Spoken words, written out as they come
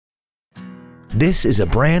This is a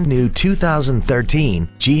brand new 2013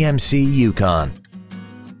 GMC Yukon.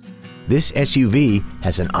 This SUV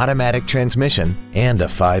has an automatic transmission and a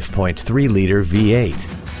 5.3-liter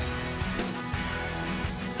V8.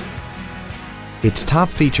 Its top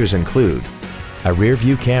features include a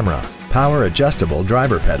rear-view camera, power-adjustable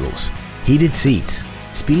driver pedals, heated seats,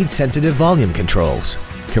 speed-sensitive volume controls,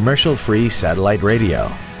 commercial-free satellite radio,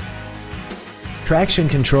 traction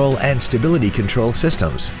control and stability control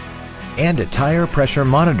systems, and a tire pressure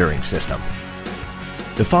monitoring system.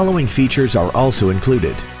 The following features are also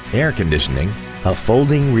included: air conditioning, a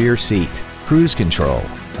folding rear seat, cruise control,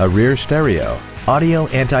 a rear stereo, audio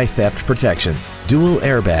anti-theft protection, dual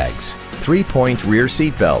airbags, 3-point rear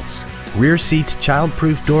seat belts, rear seat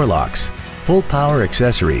child-proof door locks, full power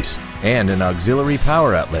accessories, and an auxiliary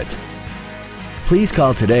power outlet. Please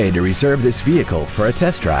call today to reserve this vehicle for a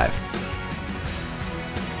test drive.